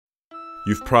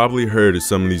You've probably heard of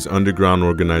some of these underground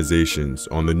organizations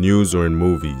on the news or in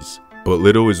movies, but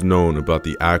little is known about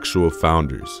the actual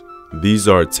founders. These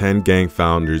are 10 gang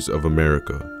founders of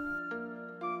America.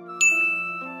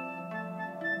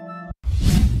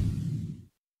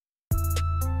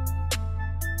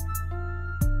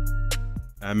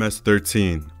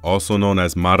 MS-13, also known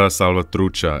as Mara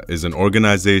Salvatrucha, is an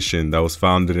organization that was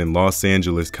founded in Los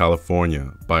Angeles,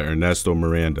 California by Ernesto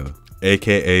Miranda,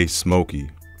 aka Smokey.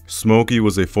 Smokey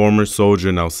was a former soldier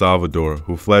in El Salvador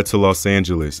who fled to Los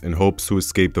Angeles in hopes to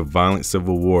escape the violent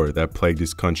civil war that plagued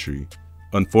his country.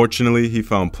 Unfortunately, he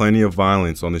found plenty of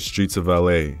violence on the streets of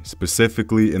LA,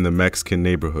 specifically in the Mexican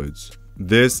neighborhoods.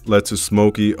 This led to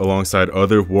Smokey, alongside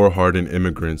other war-hardened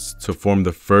immigrants, to form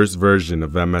the first version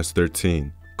of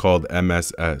MS-13, called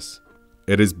MSS.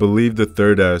 It is believed the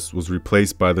third S was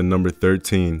replaced by the number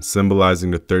 13,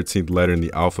 symbolizing the 13th letter in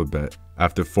the alphabet,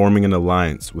 after forming an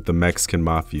alliance with the Mexican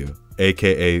Mafia,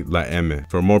 aka La M,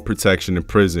 for more protection in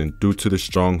prison due to the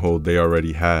stronghold they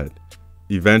already had.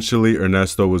 Eventually,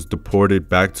 Ernesto was deported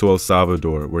back to El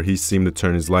Salvador, where he seemed to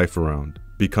turn his life around,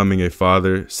 becoming a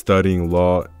father, studying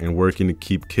law, and working to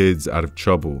keep kids out of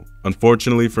trouble.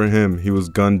 Unfortunately for him, he was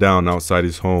gunned down outside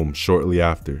his home shortly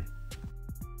after.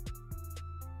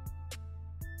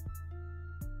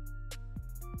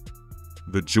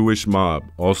 The Jewish Mob,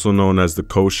 also known as the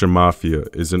Kosher Mafia,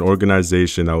 is an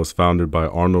organization that was founded by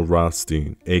Arnold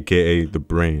Rothstein, aka The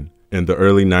Brain, in the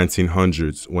early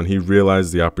 1900s when he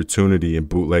realized the opportunity in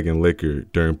bootlegging liquor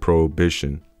during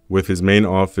Prohibition. With his main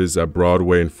office at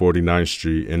Broadway and 49th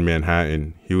Street in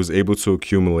Manhattan, he was able to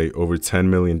accumulate over $10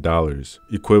 million,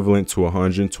 equivalent to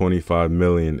 $125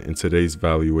 million in today's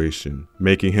valuation,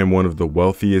 making him one of the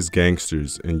wealthiest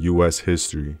gangsters in U.S.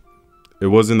 history. It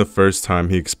wasn't the first time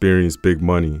he experienced big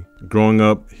money. Growing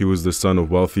up, he was the son of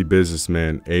wealthy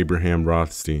businessman Abraham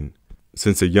Rothstein.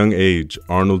 Since a young age,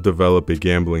 Arnold developed a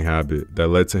gambling habit that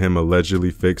led to him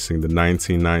allegedly fixing the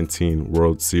 1919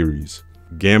 World Series.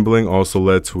 Gambling also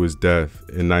led to his death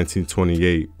in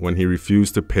 1928 when he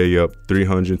refused to pay up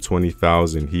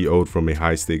 $320,000 he owed from a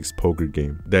high-stakes poker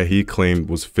game that he claimed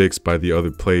was fixed by the other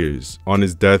players. On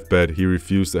his deathbed, he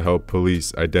refused to help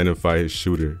police identify his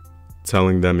shooter,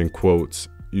 telling them in quotes,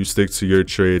 "You stick to your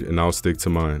trade and I'll stick to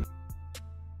mine."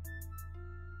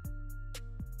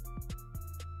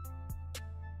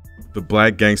 The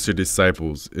Black Gangster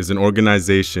Disciples is an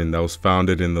organization that was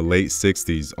founded in the late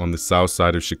 60s on the south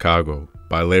side of Chicago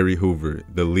by Larry Hoover,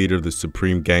 the leader of the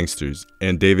Supreme Gangsters,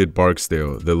 and David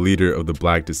Barksdale, the leader of the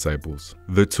Black Disciples.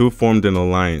 The two formed an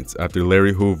alliance after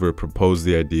Larry Hoover proposed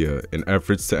the idea in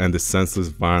efforts to end the senseless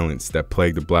violence that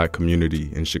plagued the black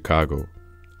community in Chicago.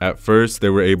 At first, they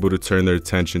were able to turn their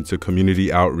attention to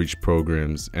community outreach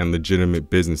programs and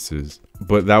legitimate businesses,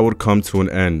 but that would come to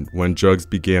an end when drugs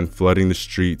began flooding the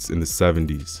streets in the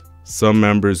 70s. Some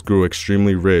members grew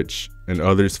extremely rich, and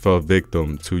others fell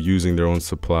victim to using their own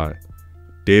supply.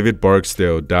 David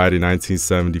Barksdale died in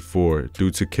 1974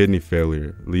 due to kidney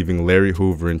failure, leaving Larry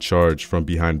Hoover in charge from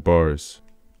behind bars.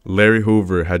 Larry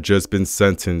Hoover had just been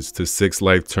sentenced to 6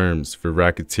 life terms for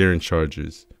racketeering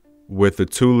charges. With the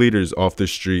two leaders off the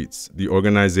streets, the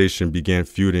organization began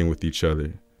feuding with each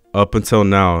other. Up until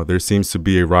now, there seems to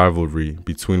be a rivalry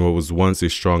between what was once a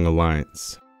strong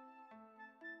alliance.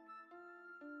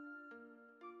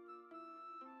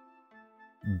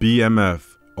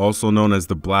 BMF, also known as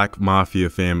the Black Mafia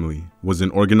Family, was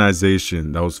an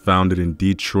organization that was founded in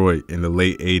Detroit in the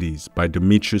late 80s by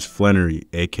Demetrius Flannery,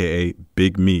 aka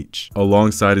Big Meech,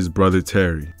 alongside his brother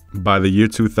Terry. By the year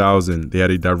 2000, they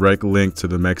had a direct link to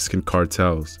the Mexican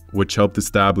cartels, which helped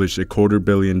establish a $250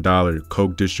 million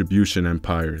coke distribution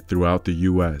empire throughout the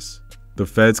US. The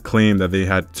feds claimed that they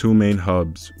had 2 main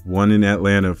hubs, one in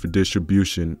Atlanta for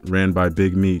distribution, ran by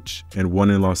Big Meech, and one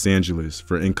in Los Angeles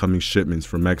for incoming shipments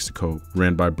from Mexico,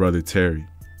 ran by brother Terry.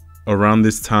 Around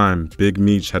this time, Big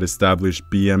Meech had established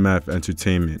BMF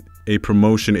Entertainment, a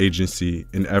promotion agency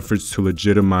in efforts to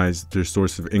legitimize their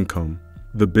source of income.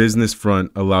 The business front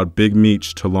allowed Big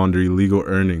Meech to launder illegal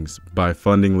earnings by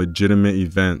funding legitimate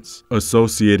events,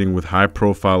 associating with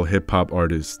high-profile hip-hop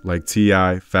artists like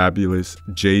T.I., Fabulous,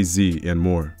 Jay-Z, and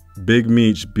more. Big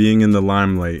Meech being in the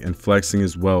limelight and flexing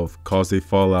his wealth caused a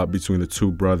fallout between the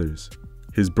two brothers.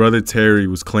 His brother Terry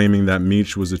was claiming that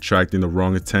Meech was attracting the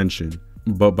wrong attention,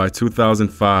 but by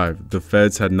 2005, the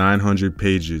feds had 900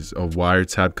 pages of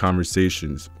wiretap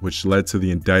conversations, which led to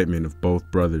the indictment of both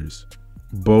brothers.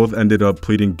 Both ended up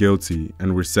pleading guilty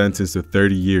and were sentenced to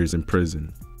 30 years in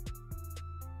prison.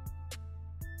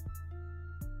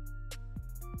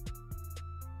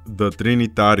 The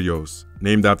Trinitarios,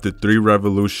 named after three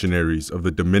revolutionaries of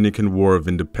the Dominican War of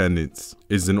Independence,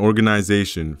 is an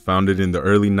organization founded in the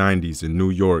early 90s in New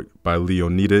York by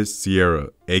Leonidas Sierra,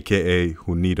 aka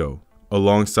Junito,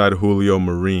 alongside Julio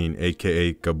Marin,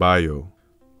 aka Caballo.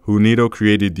 Junito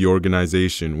created the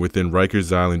organization within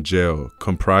Rikers Island Jail,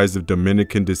 comprised of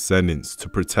Dominican descendants to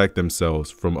protect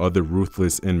themselves from other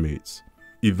ruthless inmates.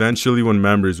 Eventually, when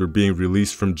members were being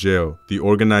released from jail, the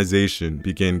organization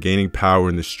began gaining power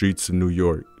in the streets of New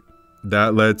York.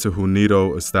 That led to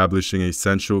Junito establishing a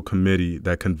central committee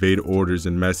that conveyed orders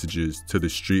and messages to the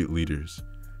street leaders.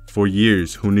 For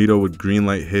years, Junito would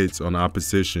greenlight hits on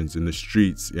oppositions in the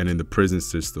streets and in the prison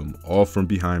system, all from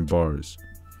behind bars.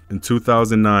 In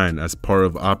 2009, as part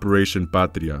of Operation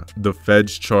Patria, the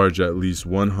feds charged at least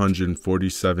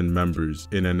 147 members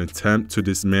in an attempt to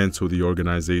dismantle the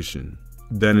organization.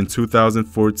 Then in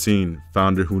 2014,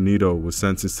 founder Junito was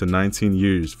sentenced to 19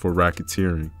 years for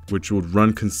racketeering, which would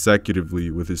run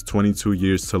consecutively with his 22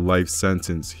 years to life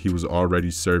sentence he was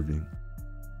already serving.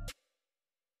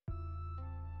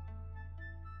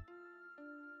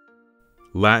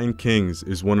 Latin Kings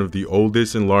is one of the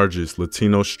oldest and largest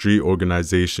Latino street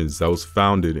organizations that was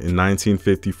founded in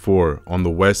 1954 on the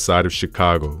west side of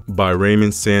Chicago by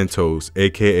Raymond Santos,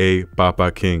 aka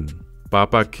Papa King.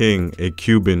 Papa King, a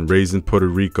Cuban raised in Puerto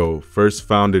Rico, first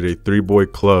founded a three-boy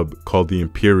club called the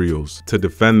Imperials to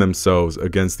defend themselves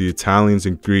against the Italians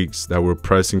and Greeks that were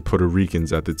oppressing Puerto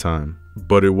Ricans at the time.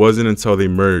 But it wasn't until they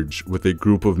merged with a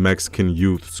group of Mexican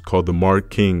youths called the Mar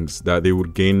Kings that they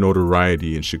would gain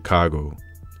notoriety in Chicago.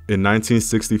 In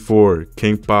 1964,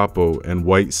 King Papo and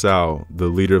White Sal, the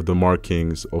leader of the Mar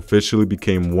Kings, officially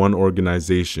became one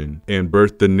organization and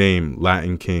birthed the name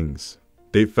Latin Kings.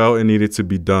 They felt it needed to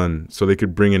be done so they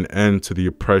could bring an end to the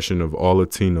oppression of all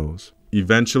Latinos.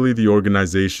 Eventually, the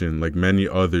organization, like many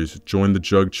others, joined the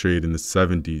drug trade in the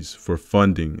 70s for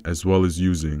funding as well as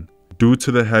using. Due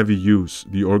to the heavy use,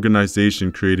 the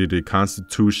organization created a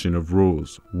constitution of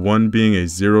rules, one being a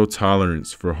zero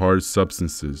tolerance for hard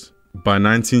substances. By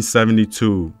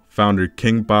 1972, founder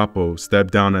King Papo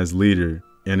stepped down as leader,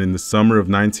 and in the summer of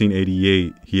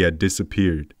 1988, he had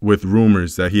disappeared, with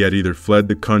rumors that he had either fled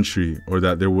the country or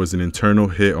that there was an internal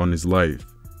hit on his life.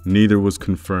 Neither was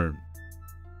confirmed.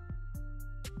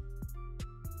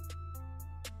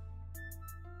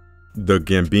 The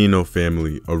Gambino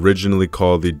family, originally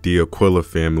called the D'Aquila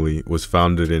family, was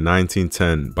founded in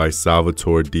 1910 by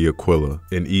Salvatore D'Aquila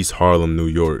in East Harlem, New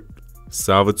York.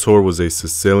 Salvatore was a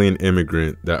Sicilian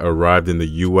immigrant that arrived in the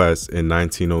U.S. in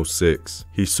 1906.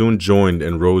 He soon joined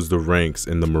and rose the ranks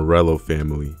in the Morello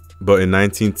family. But in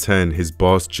 1910, his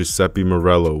boss Giuseppe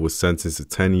Morello was sentenced to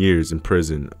 10 years in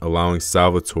prison, allowing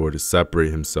Salvatore to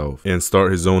separate himself and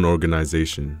start his own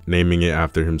organization, naming it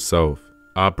after himself.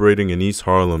 Operating in East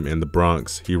Harlem and the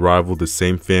Bronx, he rivaled the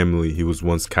same family he was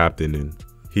once captain in.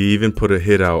 He even put a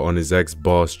hit out on his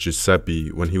ex-boss Giuseppe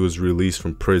when he was released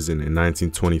from prison in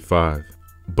 1925.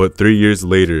 But 3 years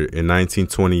later, in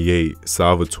 1928,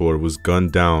 Salvatore was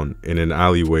gunned down in an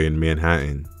alleyway in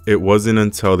Manhattan. It wasn't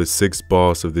until the sixth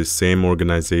boss of this same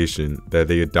organization that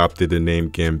they adopted the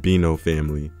name Gambino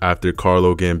family after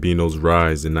Carlo Gambino's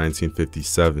rise in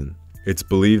 1957. It's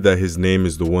believed that his name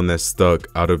is the one that stuck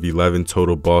out of 11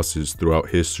 total bosses throughout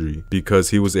history because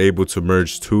he was able to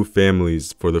merge two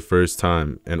families for the first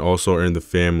time and also earn the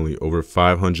family over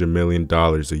 $500 million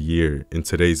a year in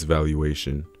today's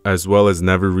valuation, as well as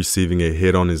never receiving a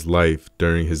hit on his life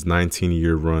during his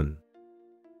 19-year run.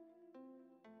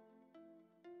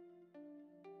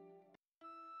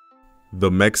 The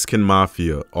Mexican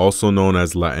Mafia, also known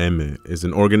as La M, is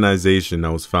an organization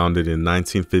that was founded in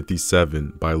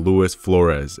 1957 by Luis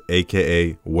Flores,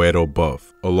 aka Güero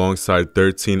Buff, alongside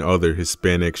 13 other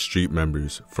Hispanic street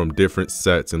members from different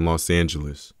sets in Los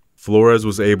Angeles. Flores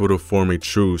was able to form a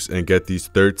truce and get these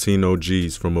 13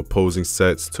 OGs from opposing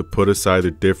sets to put aside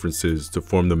their differences to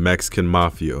form the Mexican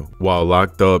Mafia while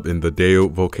locked up in the Deo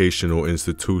Vocational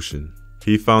Institution.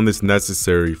 He found this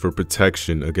necessary for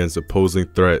protection against opposing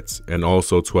threats and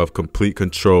also to have complete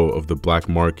control of the black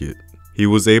market. He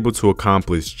was able to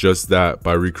accomplish just that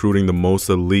by recruiting the most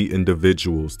elite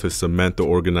individuals to cement the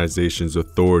organization's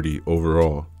authority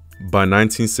overall. By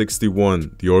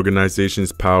 1961, the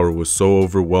organization's power was so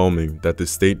overwhelming that the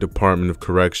State Department of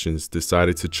Corrections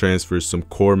decided to transfer some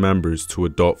core members to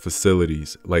adult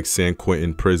facilities like San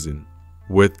Quentin Prison.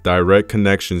 With direct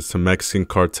connections to Mexican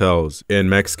cartels and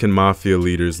Mexican mafia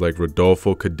leaders like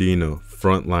Rodolfo Cadena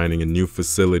frontlining in new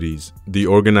facilities, the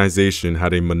organization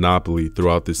had a monopoly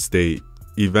throughout the state.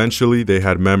 Eventually, they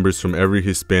had members from every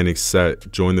Hispanic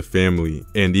set join the family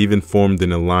and even formed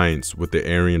an alliance with the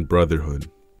Aryan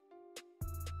Brotherhood.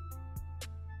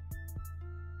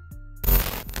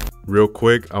 Real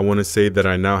quick, I want to say that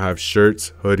I now have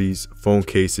shirts, hoodies, phone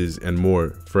cases, and more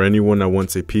for anyone that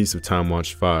wants a piece of Time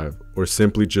Watch 5 or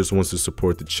simply just wants to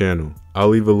support the channel. I'll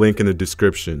leave a link in the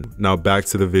description. Now back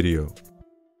to the video.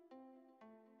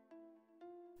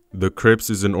 The Crips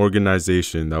is an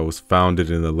organization that was founded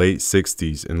in the late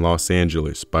 60s in Los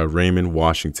Angeles by Raymond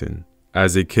Washington.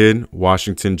 As a kid,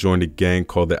 Washington joined a gang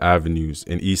called the Avenues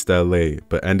in East LA,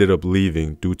 but ended up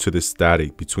leaving due to the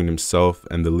static between himself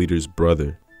and the leader's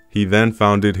brother. He then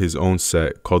founded his own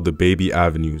set called the Baby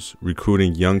Avenues,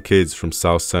 recruiting young kids from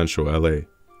South Central LA.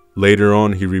 Later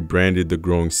on, he rebranded the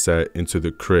growing set into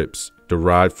the Crips,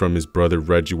 derived from his brother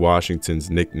Reggie Washington's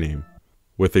nickname.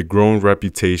 With a growing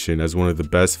reputation as one of the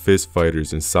best fist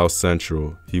fighters in South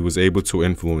Central, he was able to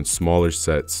influence smaller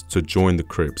sets to join the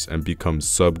Crips and become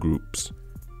subgroups.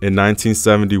 In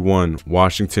 1971,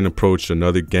 Washington approached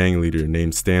another gang leader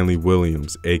named Stanley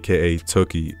Williams, aka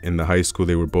Tookie, in the high school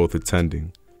they were both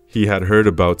attending. He had heard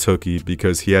about Tookie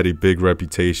because he had a big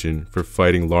reputation for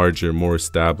fighting larger, more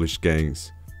established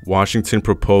gangs. Washington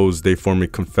proposed they form a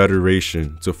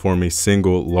confederation to form a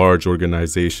single, large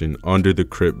organization under the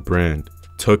Crip brand.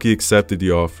 Tookie accepted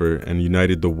the offer and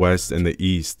united the West and the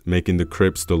East, making the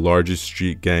Crips the largest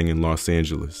street gang in Los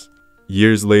Angeles.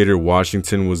 Years later,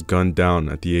 Washington was gunned down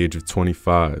at the age of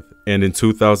 25, and in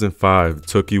 2005,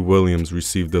 Tookie Williams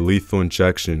received a lethal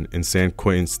injection in San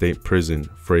Quentin State Prison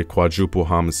for a quadruple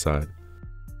homicide.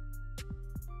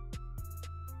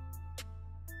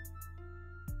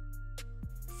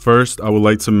 First, I would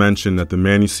like to mention that the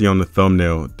man you see on the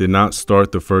thumbnail did not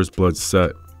start the First Blood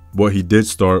set. What he did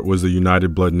start was the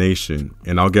United Blood Nation,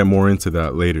 and I'll get more into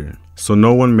that later. So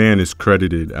no one man is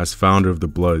credited as founder of the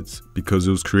Bloods because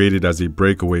it was created as a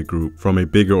breakaway group from a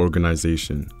bigger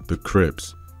organization, the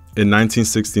Crips. In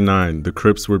 1969, the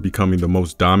Crips were becoming the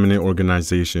most dominant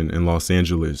organization in Los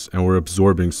Angeles and were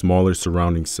absorbing smaller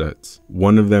surrounding sets,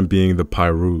 one of them being the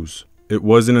Pyrus. It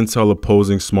wasn't until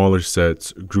opposing smaller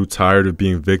sets grew tired of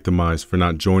being victimized for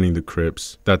not joining the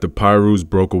Crips that the Pyrus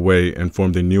broke away and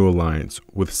formed a new alliance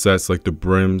with sets like the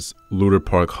Brims, Luther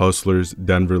Park Hustlers,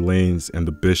 Denver Lanes, and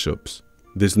the Bishops.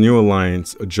 This new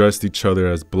alliance addressed each other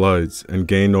as Bloods and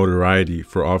gained notoriety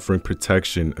for offering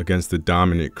protection against the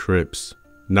dominant Crips.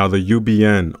 Now the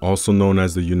UBN, also known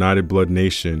as the United Blood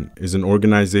Nation, is an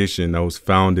organization that was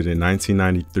founded in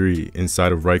 1993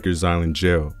 inside of Rikers Island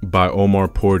Jail by Omar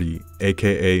Porty,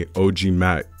 aka OG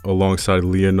Mac, alongside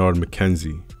Leonard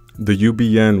McKenzie. The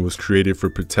UBN was created for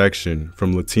protection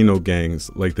from Latino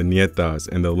gangs like the Nietas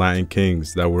and the Latin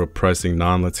Kings that were oppressing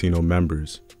non-Latino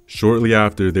members. Shortly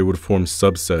after, they would form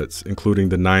subsets including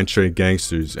the 9 Trey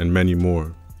Gangsters and many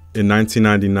more. In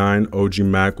 1999, OG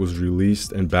Mac was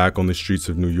released and back on the streets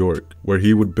of New York, where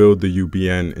he would build the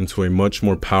UBN into a much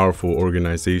more powerful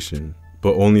organization.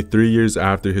 But only 3 years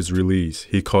after his release,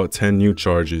 he caught 10 new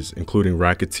charges, including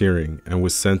racketeering, and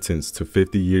was sentenced to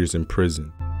 50 years in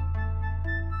prison.